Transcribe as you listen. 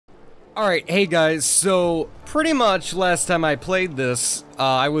Alright, hey guys, so pretty much last time I played this,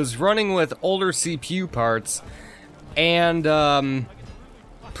 I was running with older CPU parts, and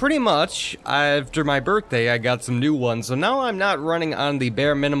pretty much after my birthday I got some new ones, so now I'm not running on the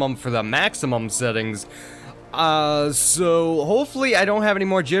bare minimum for the maximum settings. So hopefully I don't have any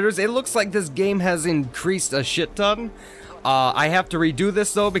more jitters. It looks like this game has increased a shit ton. I have to redo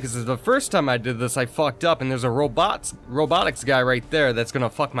this though, because the first time I did this I fucked up, and there's a robotics guy right there that's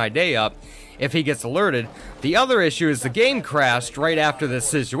gonna fuck my day up if he gets alerted. The other issue is the game crashed right after this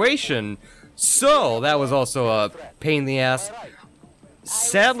situation, so that was also a pain in the ass.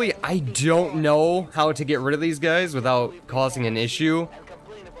 Sadly, I don't know how to get rid of these guys without causing an issue.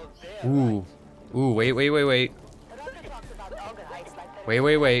 Ooh, wait. Wait.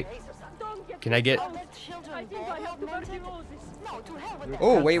 Can I get...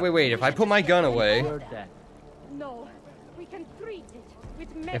 Oh, wait. If I put my gun away...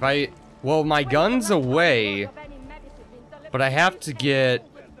 If I... Well, my gun's away. But I have to get...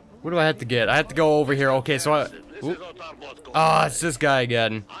 What do I have to get? I have to go over here. Okay, so I... Ah, it's this guy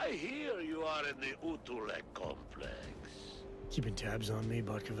again. I hear you are in the Utulek complex. Keeping tabs on me,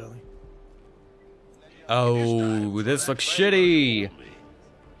 Barkavelli? Oh, this looks shitty.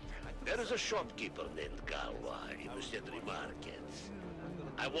 There is a shopkeeper named Galwa in the Cedri markets.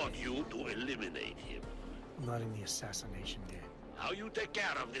 I want you to eliminate him. Not in the assassination den. How you take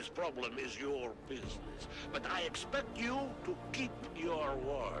care of this problem is your business, but I expect you to keep your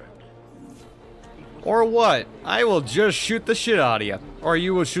word. Or what? I will just shoot the shit out of you. Or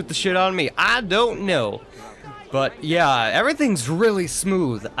you will shoot the shit out of me. I don't know. But yeah, everything's really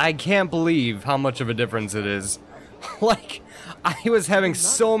smooth. I can't believe how much of a difference it is. Like, I was having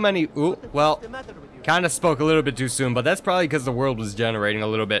so many... Ooh, well, kind of spoke a little bit too soon, but that's probably because the world was generating a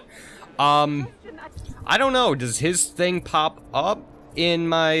little bit. I don't know. Does his thing pop up in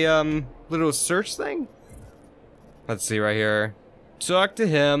my, little search thing? Let's see right here. Talk to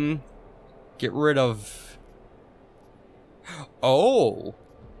him. Get rid of... Oh,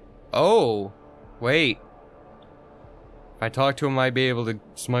 wait. If I talk to him, I might be able to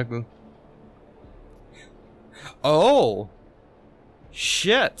smuggle... Oh!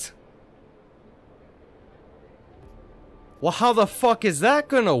 Shit! Well, how the fuck is that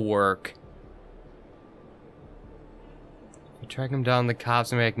gonna work? If I track him down the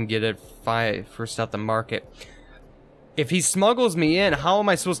cops, maybe I can get it first out the market. If he smuggles me in, how am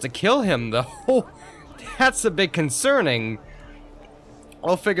I supposed to kill him, though? That's a bit concerning.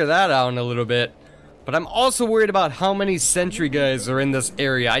 I'll figure that out in a little bit. But I'm also worried about how many sentry guys are in this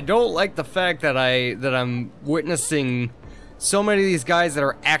area. I don't like the fact that I'm witnessing so many of these guys that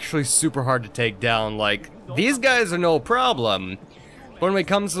are actually super hard to take down. Like, these guys are no problem. But when it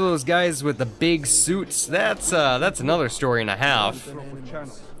comes to those guys with the big suits, that's another story and a half.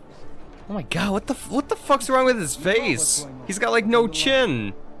 Oh my god, what the fuck's wrong with his face? He's got like no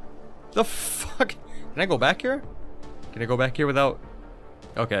chin. The fuck? Can I go back here? Can I go back here without...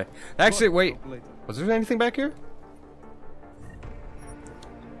 Okay. Actually, wait. Was there anything back here?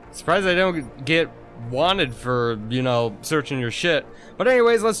 Surprised I don't get wanted for, you know, searching your shit. But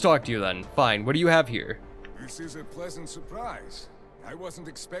anyways, let's talk to you then. Fine, what do you have here? This is a pleasant surprise. I wasn't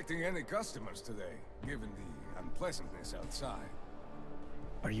expecting any customers today, given the unpleasantness outside.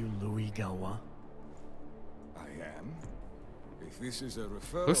 Are you Louis Galwa? I am. If this is a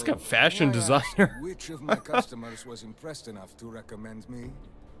referral, Looks like a fashion designer. Which of my customers was impressed enough to recommend me?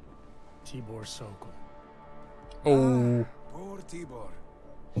 Tibor Sokol. Oh. Poor Tibor.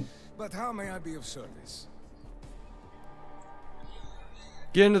 But how may I be of service?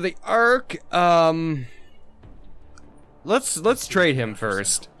 Get into the Ark. Let's trade him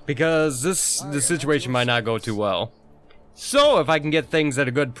first, because the situation might not go too well. So if I can get things at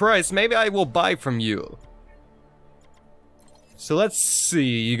a good price, maybe I will buy from you. So let's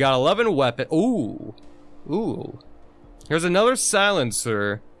see. You got 11 weapons. Ooh. Here's another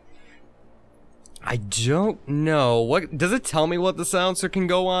silencer. I don't know. What does it tell me what the silencer can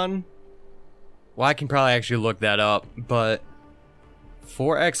go on? Well, I can probably actually look that up, but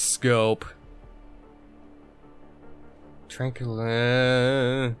 4x scope.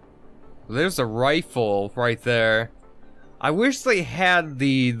 There's a rifle right there. I wish they had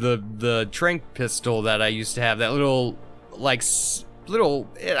the tranq pistol that I used to have. That little, like,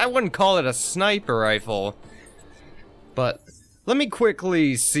 I wouldn't call it a sniper rifle. But let me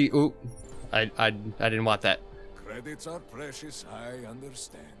quickly see. Ooh, I didn't want that. Credits are precious, I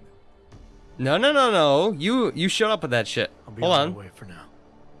understand. No. You shut up with that shit. Hold on. Way for now.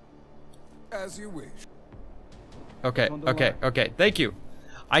 As you wish. Okay. Thank you.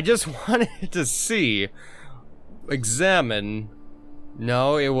 I just wanted to see, examine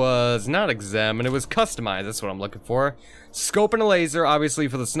No, it was not examine, it was customize, that's what I'm looking for. Scope and a laser, obviously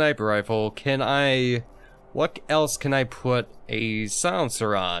for the sniper rifle. Can I... What else can I put a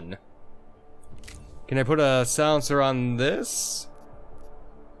silencer on? Can I put a silencer on this?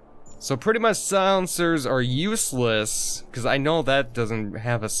 So pretty much silencers are useless, because I know that doesn't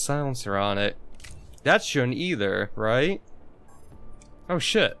have a silencer on it. That shouldn't either, right? Oh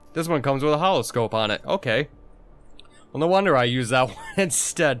shit, this one comes with a holoscope on it, okay. Well, no wonder I use that one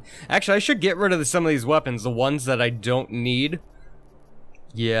instead. Actually, I should get rid of some of these weapons, the ones that I don't need.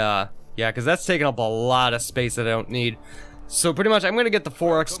 Yeah, because that's taking up a lot of space that I don't need. So pretty much, I'm gonna get the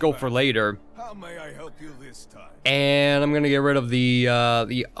 4X scope for later. How may I help you this time? And I'm gonna get rid of the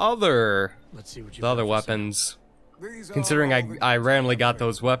other weapons. Considering I randomly got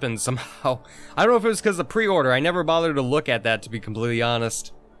those weapons somehow. I don't know if it was because of pre-order. I never bothered to look at that, to be completely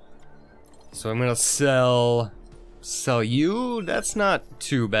honest. So I'm gonna sell you. That's not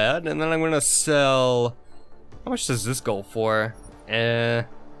too bad. And then I'm gonna sell. How much does this go for?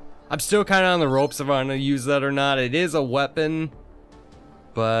 I'm still kind of on the ropes if I'm gonna use that or not. It is a weapon,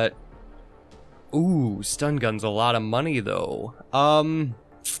 but ooh, stun gun's a lot of money though.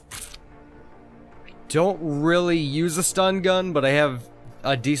 Don't really use a stun gun, but I have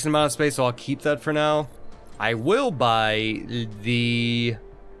a decent amount of space, so I'll keep that for now. I will buy the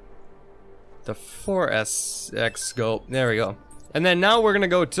 4SX scope. There we go. And then now we're gonna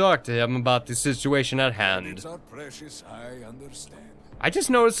go talk to him about the situation at hand. Precious, I understand. I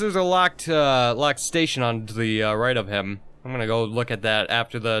just noticed there's a locked station on the right of him. I'm gonna go look at that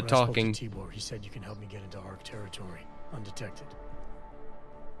after the talking. I spoke to Tibor. He said you can help me get into ARC territory undetected.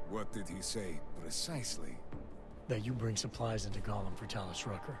 What did he say precisely? That you bring supplies into Gollum for Talus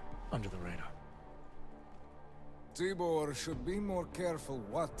Rucker, under the radar. Tibor should be more careful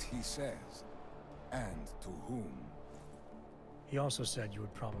what he says, and to whom. He also said you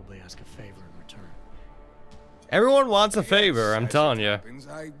would probably ask a favor in return. Everyone wants a favor, I'm telling you.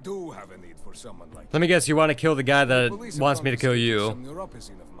 I do have a need for someone like Let me guess, you want to kill the guy that wants me to kill you. Some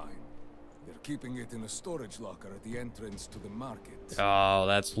neuropathy of mine. They're keeping it in a storage locker at the entrance to the market. Oh,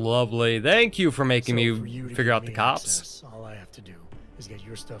 that's lovely. Thank you for making me figure out the cops. Access, all I have to do is get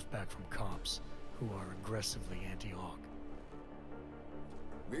your stuff back from cops who are aggressively anti-Hawk.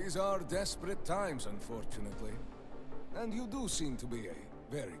 These are desperate times, unfortunately. And you do seem to be a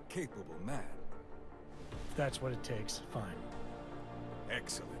very capable man. If that's what it takes, fine.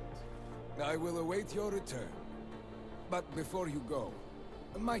 Excellent. I will await your return. But before you go,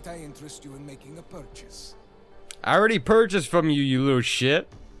 might I interest you in making a purchase? I already purchased from you, you little shit.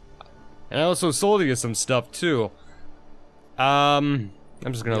 And I also sold you some stuff, too. I'm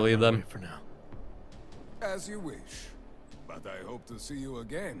just gonna leave them. For now. As you wish. But I hope to see you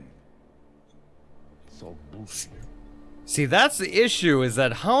again. So bullshit. See, that's the issue, is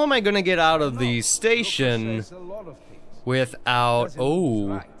that how am I gonna get out of the station without...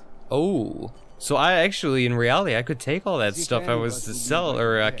 Oh. So I actually, in reality, I could take all that stuff I was to sell,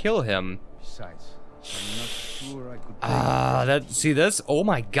 or kill him. See this? Oh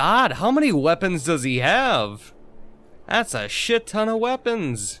my god, how many weapons does he have? That's a shit ton of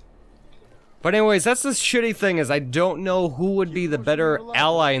weapons. But anyways, that's the shitty thing, is I don't know who would be the better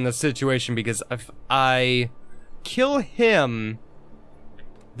ally in the situation, because if I kill him,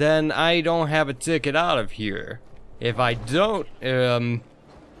 then I don't have a ticket out of here. If I don't,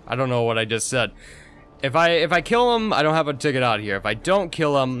 I don't know what I just said. If I kill him, I don't have a ticket out here. If I don't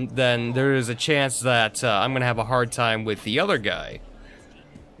kill him, then there is a chance that I'm gonna have a hard time with the other guy.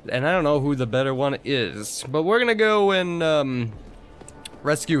 And I don't know who the better one is. But we're gonna go and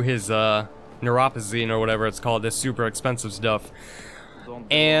rescue his neuropathy or whatever it's called, this super expensive stuff.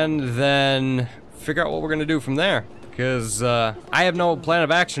 And then figure out what we're gonna do from there. Because I have no plan of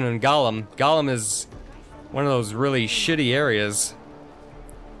action in Gollum. Gollum is one of those really shitty areas.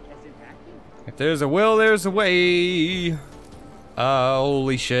 If there's a will, there's a way.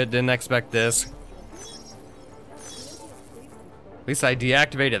 Holy shit, didn't expect this. At least I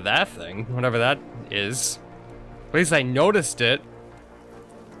deactivated that thing, whatever that is. At least I noticed it.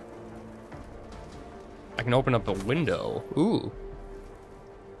 I can open up the window. Ooh.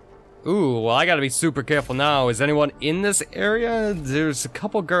 Ooh, well, I gotta be super careful now. Is anyone in this area? There's a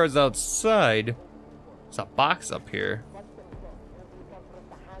couple guards outside. There's a box up here.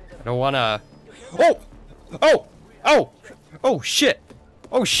 I don't wanna... Oh! Oh! Oh! Oh, shit!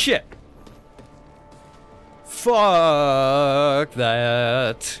 Oh, shit! Fuck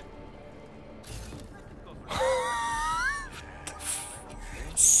that.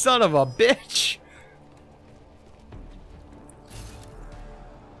 Son of a bitch!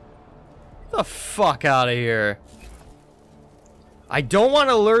 Get the fuck out of here. I don't want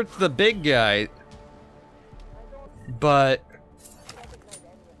to alert the big guy, but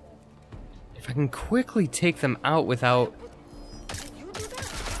if I can quickly take them out without...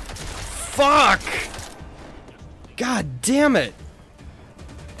 Fuck! God damn it!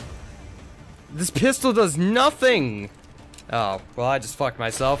 This pistol does nothing! Oh, well, I just fucked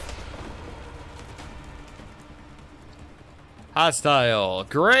myself. Hostile.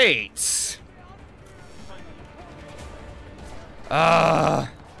 Great!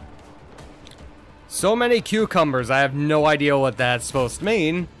 So many cucumbers, I have no idea what that's supposed to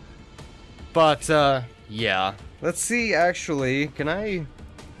mean. But, yeah. Let's see, actually, can I... I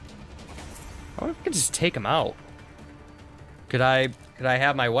wonder if I could just take him out. Could I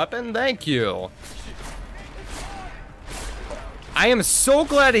have my weapon? Thank you. I am so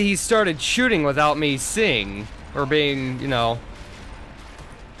glad he started shooting without me seeing. Or being, you know...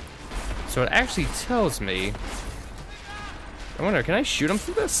 So it actually tells me... I wonder, can I shoot him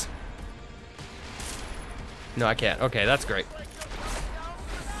through this? No, I can't. Okay, that's great.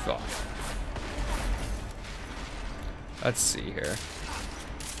 Fuck. Let's see here.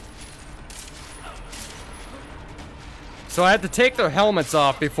 So I have to take their helmets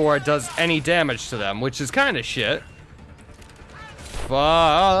off before it does any damage to them, which is kind of shit.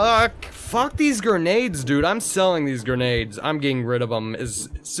 Fuck. Fuck these grenades, dude. I'm selling these grenades. I'm getting rid of them as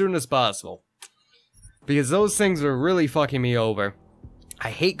soon as possible. Because those things are really fucking me over. I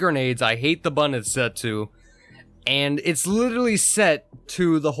hate grenades. I hate the button it's set to. And it's literally set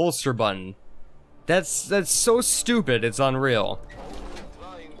to the holster button. That's so stupid, it's unreal.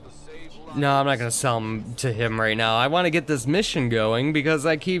 No, I'm not gonna sell them to him right now. I want to get this mission going because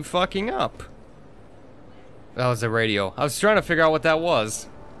I keep fucking up. That was a radio. I was trying to figure out what that was.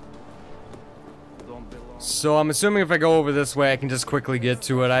 So I'm assuming if I go over this way, I can just quickly get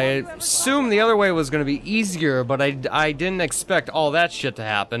to it. I assume the other way was gonna be easier, but I didn't expect all that shit to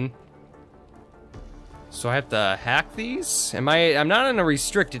happen. So I have to hack these? I'm not in a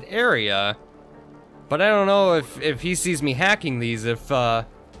restricted area, but I don't know if he sees me hacking these, if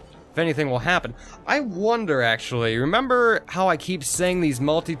anything will happen. I wonder, actually, remember how I keep saying these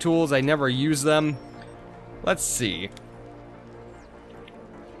multi-tools, I never use them? Let's see.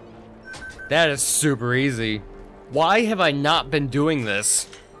 That is super easy. Why have I not been doing this?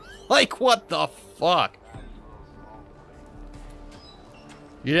 Like, what the fuck?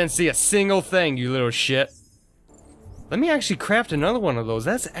 You didn't see a single thing, you little shit. Let me actually craft another one of those.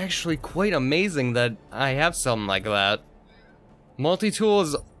 That's actually quite amazing that I have something like that. Multi-tool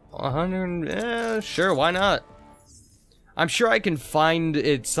is 100, sure, why not? I'm sure I can find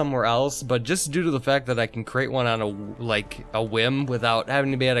it somewhere else, but just due to the fact that I can create one on a whim without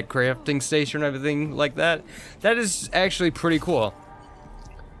having to be at a crafting station or everything like that, that is actually pretty cool.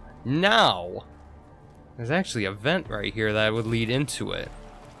 Now, there's actually a vent right here that would lead into it.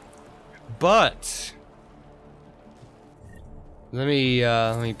 But let me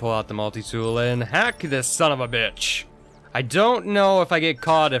pull out the multi-tool and hack this son of a bitch. I don't know if I get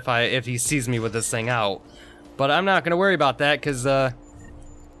caught if he sees me with this thing out, but I'm not gonna worry about that because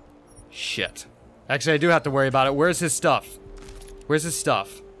shit. Actually, I do have to worry about it. Where's his stuff? Where's his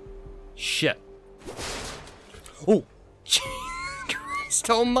stuff? Shit. Oh, Jesus Christ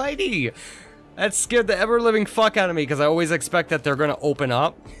Almighty! That scared the ever-living fuck out of me because I always expect that they're gonna open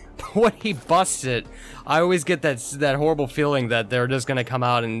up. But when he busts it, I always get that horrible feeling that they're just gonna come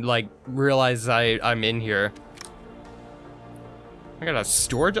out and like realize I'm in here. I got a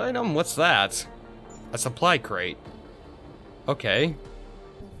storage item? What's that? A supply crate. Okay.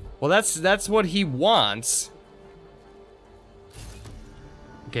 Well, that's what he wants.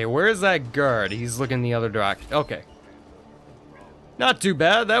 Okay, where is that guard? He's looking the other direction. Okay. Not too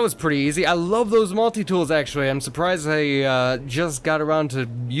bad. That was pretty easy. I love those multi-tools, actually. I'm surprised I just got around to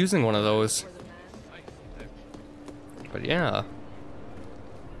using one of those. But yeah.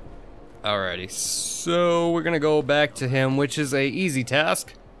 Alrighty, so we're gonna go back to him, which is a easy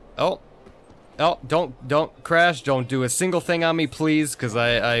task. Oh, don't crash, don't do a single thing on me, please, because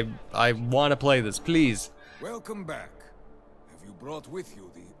I want to play this, please. Welcome back. Have you brought with you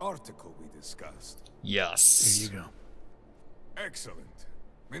the article we discussed? Yes. Here you go. Excellent.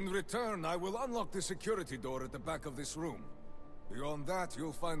 In return, I will unlock the security door at the back of this room. Beyond that,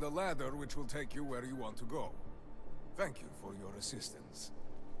 you'll find a ladder which will take you where you want to go. Thank you for your assistance.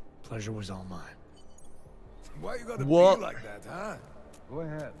 Pleasure was all mine. Why you gotta Well, be like that, huh? Go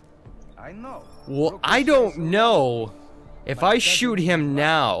ahead. I know. Well, I don't know. If I shoot him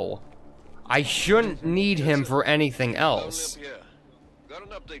now, I shouldn't need him for anything else. Got an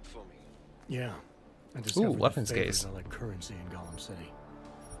update for me. Yeah. I Ooh, weapons case. Like currency in Gollum City.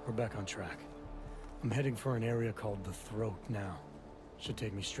 We're back on track. I'm heading for an area called the Throat now. Should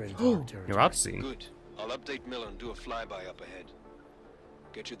take me straight into Ark territory. You're up, scene. Good. I'll update Mill and do a flyby up ahead.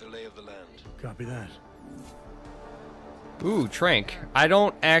 Get you the lay of the land. Copy that. Ooh, Trank. I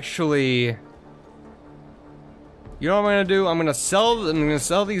don't actually... You know what I'm gonna do? I'm gonna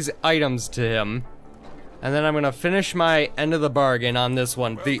sell these items to him. And then I'm gonna finish my end of the bargain on this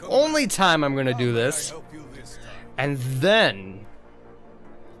one. The only time I'm gonna do this. And then...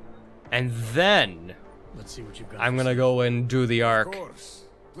 Let's see what you've got. I'm gonna go and do the Ark. Of course.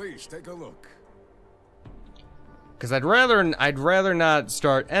 Please take a look. Because I'd rather not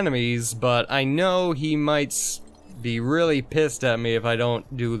start enemies, but I know he might be really pissed at me if I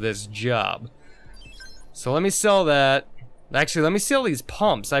don't do this job. So let me sell that. Actually, let me sell these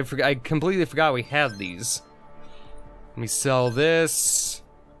pumps. I completely forgot we had these. Let me sell this.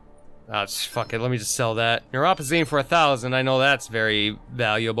 Ah, fuck it. Let me just sell that. Neuropazine for 1,000. I know that's very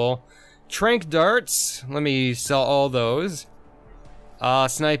valuable. Trank darts. Let me sell all those.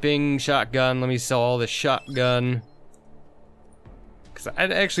 Sniping shotgun. Let me sell all the shotgun. Because I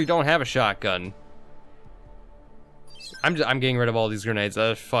actually don't have a shotgun. I'm getting rid of all these grenades.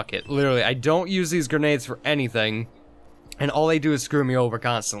 Fuck it. Literally, I don't use these grenades for anything. And all they do is screw me over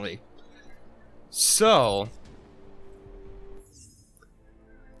constantly. So...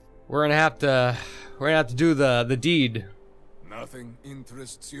 We're gonna have to do the deed. Nothing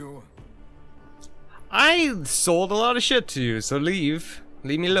interests you? I sold a lot of shit to you, so leave.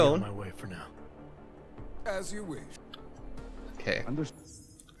 Leave me alone. On my way for now. As you wish. Okay.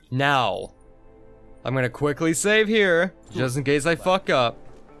 Now, I'm gonna quickly save here, just in case I fuck up.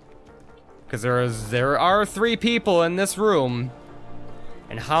 Because there are 3 people in this room.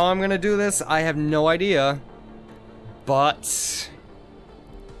 And how I'm gonna do this, I have no idea. But...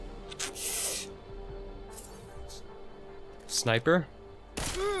 Sniper?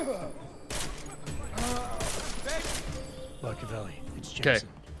 Machiavelli, it's Jensen.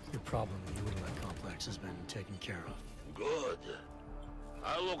 Your problem with the Unravel complex has been taken care of. Good.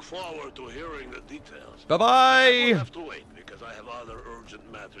 I look forward to hearing the details. Bye-bye! We'll have to wait because I have other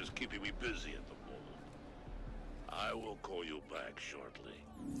urgent matters keeping me busy at the moment. I will call you back shortly.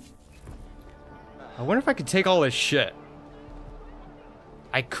 I wonder if I could take all this shit.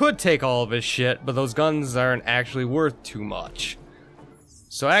 I could take all of his shit, but those guns aren't actually worth too much.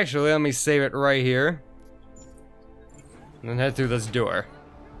 So actually, let me save it right here. And then head through this door.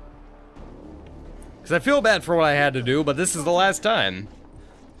 Because I feel bad for what I had to do, but this is the last time.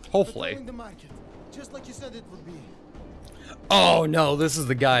 Hopefully. Just like you said it would be. Oh no, this is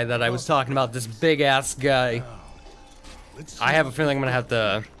the guy that I was talking about, this big ass guy. I have a feeling I'm gonna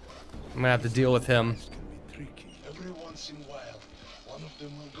have to deal with him. Every once in a while, one of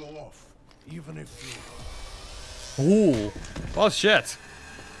them will go off, even if you... Ooh. Oh shit.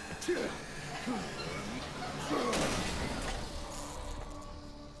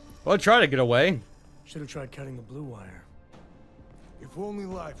 Well, try to get away. Should have tried cutting the blue wire. If only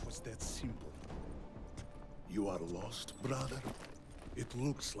life was that simple. You are lost, brother? It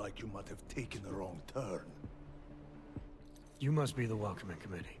looks like you might have taken a wrong turn. You must be the welcoming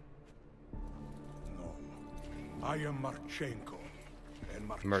committee. No. I am Marchenko. And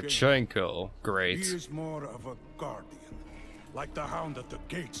Marchenko. he Great. is more of a guardian. Like the hound at the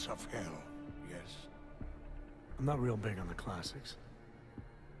gates of hell. Yes. I'm not real big on the classics.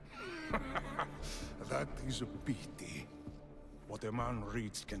 That is a pity. What a man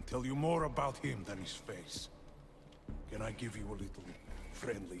reads can tell you more about him than his face. Can I give you a little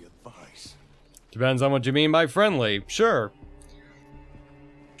friendly advice? Depends on what you mean by friendly. Sure.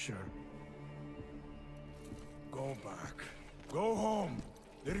 Sure. Go back. Go home.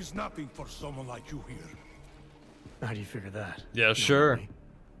 There is nothing for someone like you here. How do you figure that? Yeah, You sure. know me?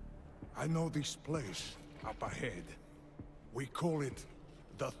 I know this place up ahead. We call it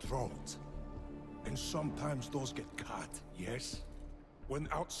the Throat. And sometimes those get cut, yes? When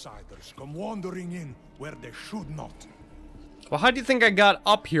outsiders come wandering in where they should not. Well, how do you think I got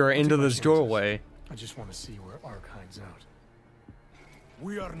up here into this doorway? I just want to see where Ark hides out.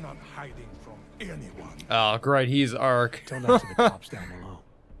 We are not hiding from anyone. Oh, great, he's Ark. Tell that to the cops down below.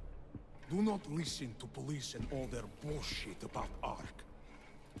 Do not listen to police and all their bullshit about Ark.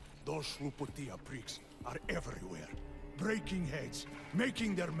 Those Slupotia pricks are everywhere. Breaking heads,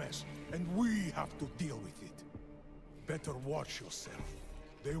 making their mess, and we have to deal with it. Better watch yourself.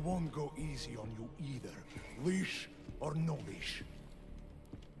 They won't go easy on you either. Leash or no leash.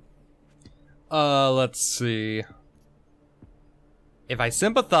 Let's see. If I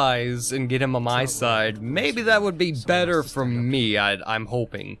sympathize and get him on my side, maybe that would be better for me, I'm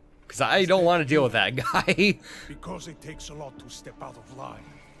hoping. Because I don't want to deal with that guy. Because it takes a lot to step out of line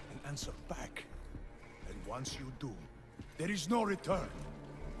and answer back. And once you do, There is no return.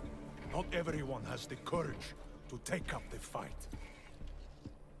 Not everyone has the courage to take up the fight.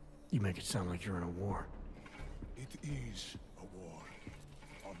 You make it sound like you're in a war. It is a war.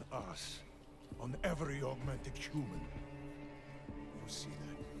 On us. On every augmented human. You see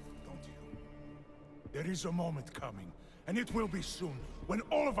that, don't you? There is a moment coming, and it will be soon, when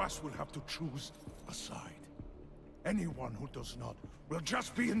all of us will have to choose a side. Anyone who does not will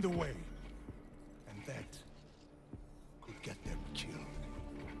just be in the way. And that could get them killed.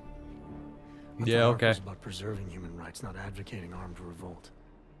 Yeah, okay. It's about preserving human rights, not advocating armed revolt.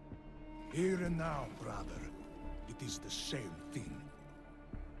 Here and now, brother, it is the same thing.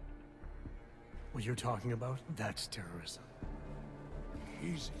 What you're talking about, that's terrorism.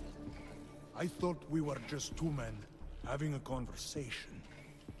 Easy. I thought we were just two men having a conversation,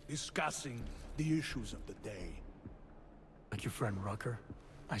 discussing the issues of the day. Like your friend Rucker?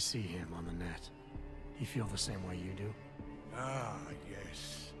 I see him on the net. You feel the same way you do? Ah,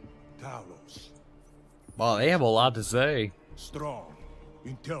 yes. Talos. Wow, they have a lot to say. Strong,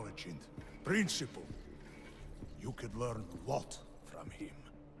 intelligent, principled. You could learn a lot from him.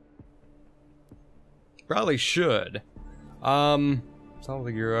 Probably should. Sounds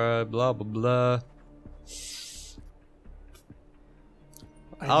like you're, blah, blah, blah.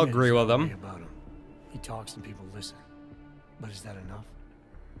 I'll agree with him. About him. He talks and people listen. But is that enough?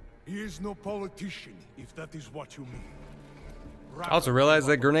 He is no politician, if that is what you mean. I also realized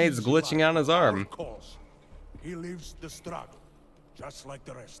that grenade's glitching on his arm. He lives the struggle, just like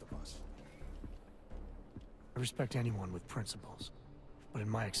the rest of us. I respect anyone with principles. But in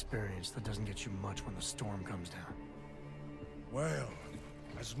my experience, that doesn't get you much when the storm comes down. Well,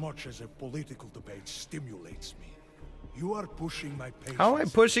 as much as a political debate stimulates me, you are pushing my patience. How am I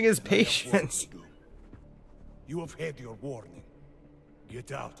pushing his and I have work patience? to do. You have had your warning.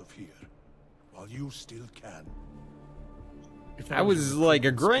 Get out of here, while you still can. If that I was, your like,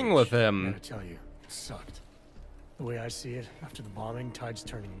 recruitment agreeing speech, with him. I gotta tell you, it sucked. The way I see it, after the bombing, tide's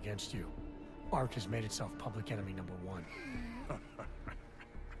turning against you. ARC has made itself public enemy #1.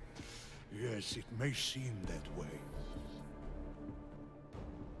 Yes, it may seem that way.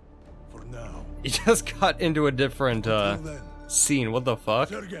 For now. He just got into a different, Until then, scene. What the fuck?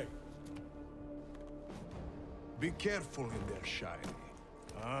 Sergei. Be careful in there, Shiny.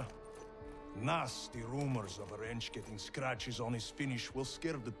 Huh? Nasty rumors of a wrench getting scratches on his finish will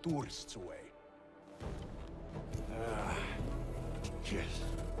scare the tourists away. Yes.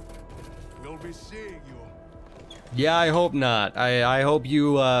 We'll be seeing you. Yeah, I hope not. I hope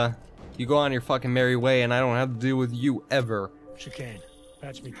you, you go on your fucking merry way and I don't have to deal with you ever. Chicane,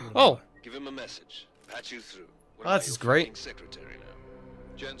 patch me through. Oh! Give him a message. Patch you through. What Well, about this is your great. fucking secretary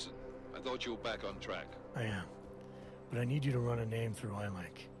now? Jensen, I thought you were back on track. I am. But I need you to run a name through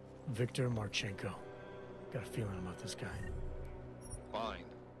ILAC. Viktor Marchenko. Got a feeling about this guy. Fine.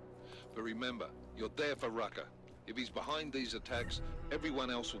 But remember, you're there for Rucker. If he's behind these attacks,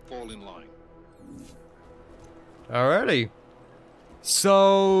 everyone else will fall in line. Alrighty.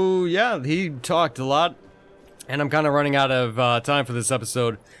 So, yeah, he talked a lot. And I'm kind of running out of time for this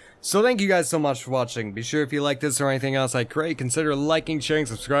episode. So thank you guys so much for watching. Be sure if you like this or anything else I create, consider liking, sharing,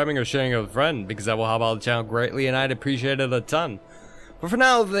 subscribing, or sharing it with a friend, because that will help out the channel greatly and I'd appreciate it a ton. But for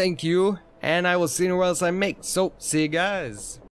now, thank you, and I will see you where else I make. So, see you guys.